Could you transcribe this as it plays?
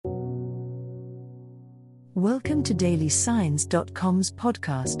Welcome to dailysigns.com's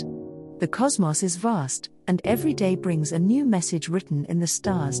podcast. The cosmos is vast, and every day brings a new message written in the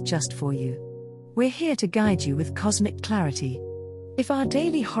stars just for you. We're here to guide you with cosmic clarity. If our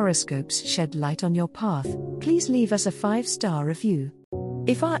daily horoscopes shed light on your path, please leave us a 5-star review.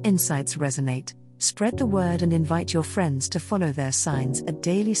 If our insights resonate, spread the word and invite your friends to follow their signs at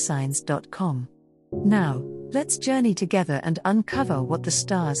dailysigns.com. Now, let's journey together and uncover what the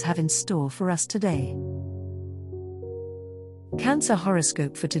stars have in store for us today. Cancer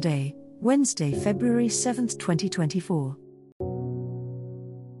horoscope for today, Wednesday, February 7, 2024.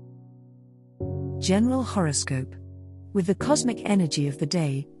 General horoscope. With the cosmic energy of the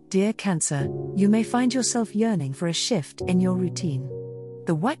day, dear Cancer, you may find yourself yearning for a shift in your routine.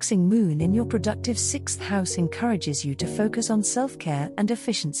 The waxing moon in your productive 6th house encourages you to focus on self-care and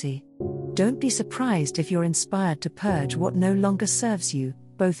efficiency. Don't be surprised if you're inspired to purge what no longer serves you,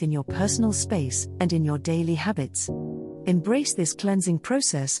 both in your personal space and in your daily habits. Embrace this cleansing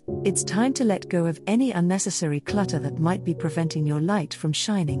process. It's time to let go of any unnecessary clutter that might be preventing your light from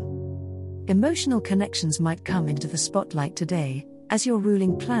shining. Emotional connections might come into the spotlight today, as your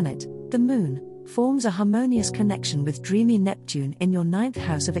ruling planet, the Moon, forms a harmonious connection with dreamy Neptune in your 9th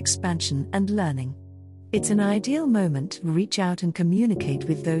house of expansion and learning. It's an ideal moment to reach out and communicate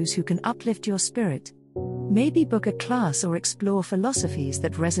with those who can uplift your spirit. Maybe book a class or explore philosophies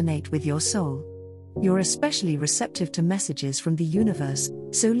that resonate with your soul. You're especially receptive to messages from the universe,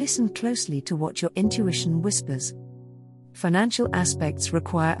 so listen closely to what your intuition whispers. Financial aspects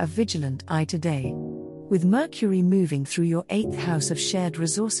require a vigilant eye today. With Mercury moving through your 8th house of shared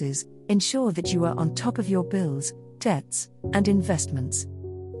resources, ensure that you are on top of your bills, debts, and investments.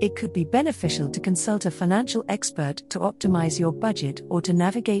 It could be beneficial to consult a financial expert to optimize your budget or to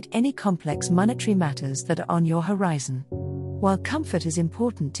navigate any complex monetary matters that are on your horizon. While comfort is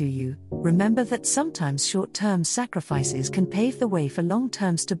important to you, remember that sometimes short-term sacrifices can pave the way for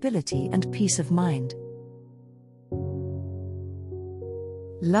long-term stability and peace of mind.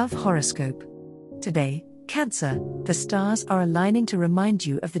 Love horoscope. Today, Cancer, the stars are aligning to remind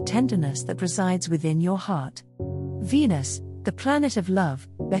you of the tenderness that resides within your heart. Venus, the planet of love,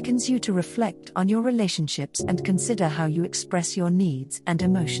 beckons you to reflect on your relationships and consider how you express your needs and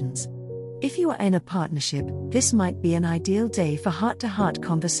emotions. If you are in a partnership, this might be an ideal day for heart-to-heart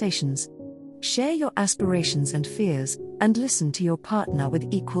conversations. Share your aspirations and fears, and listen to your partner with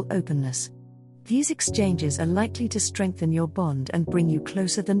equal openness. These exchanges are likely to strengthen your bond and bring you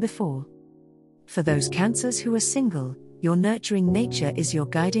closer than before. For those Cancers who are single, your nurturing nature is your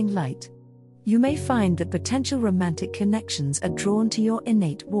guiding light. You may find that potential romantic connections are drawn to your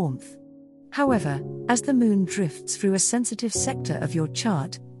innate warmth. However, as the moon drifts through a sensitive sector of your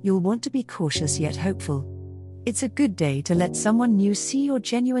chart, you'll want to be cautious yet hopeful. It's a good day to let someone new see your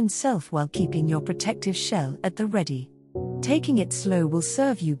genuine self while keeping your protective shell at the ready. Taking it slow will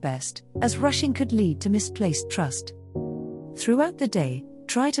serve you best, as rushing could lead to misplaced trust. Throughout the day,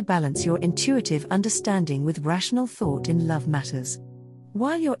 try to balance your intuitive understanding with rational thought in love matters.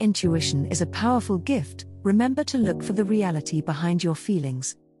 While your intuition is a powerful gift, remember to look for the reality behind your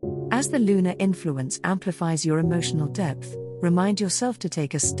feelings. As the lunar influence amplifies your emotional depth, remind yourself to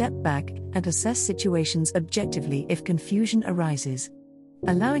take a step back and assess situations objectively if confusion arises.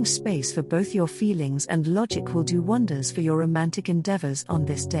 Allowing space for both your feelings and logic will do wonders for your romantic endeavors on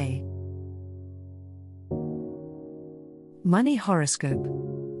this day. Money horoscope.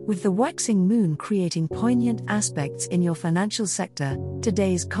 With the waxing moon creating poignant aspects in your financial sector,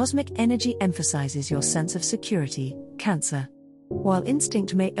 today's cosmic energy emphasizes your sense of security, Cancer. While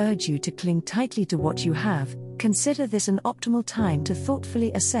instinct may urge you to cling tightly to what you have, consider this an optimal time to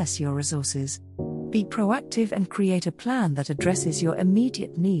thoughtfully assess your resources. Be proactive and create a plan that addresses your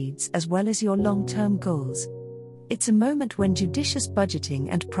immediate needs as well as your long-term goals. It's a moment when judicious budgeting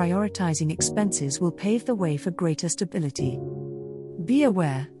and prioritizing expenses will pave the way for greater stability. Be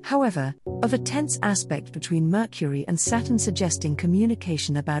aware, however, of a tense aspect between Mercury and Saturn, suggesting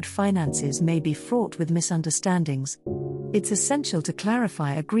communication about finances may be fraught with misunderstandings. It's essential to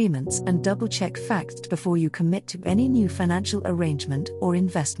clarify agreements and double-check facts before you commit to any new financial arrangement or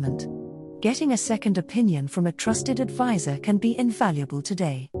investment. Getting a second opinion from a trusted advisor can be invaluable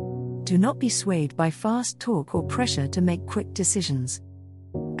today. Do not be swayed by fast talk or pressure to make quick decisions.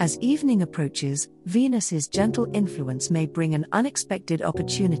 As evening approaches, Venus's gentle influence may bring an unexpected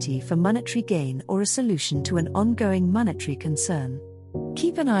opportunity for monetary gain or a solution to an ongoing monetary concern.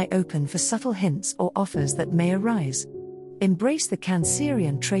 Keep an eye open for subtle hints or offers that may arise. Embrace the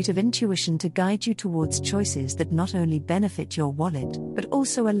Cancerian trait of intuition to guide you towards choices that not only benefit your wallet but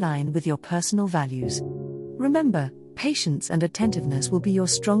also align with your personal values. Remember, patience and attentiveness will be your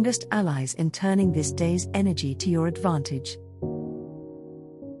strongest allies in turning this day's energy to your advantage.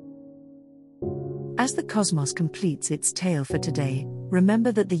 As the cosmos completes its tale for today,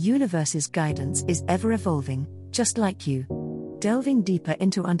 remember that the universe's guidance is ever evolving, just like you. Delving deeper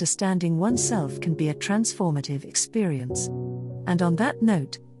into understanding oneself can be a transformative experience. And on that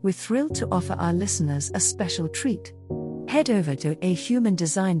note, we're thrilled to offer our listeners a special treat. Head over to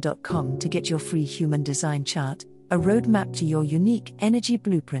ahumandesign.com to get your free human design chart, a roadmap to your unique energy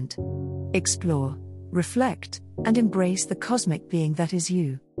blueprint. Explore, reflect, and embrace the cosmic being that is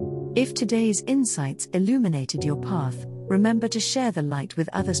you. If today's insights illuminated your path, remember to share the light with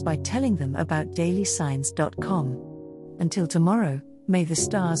others by telling them about dailysigns.com. Until tomorrow, may the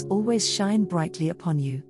stars always shine brightly upon you.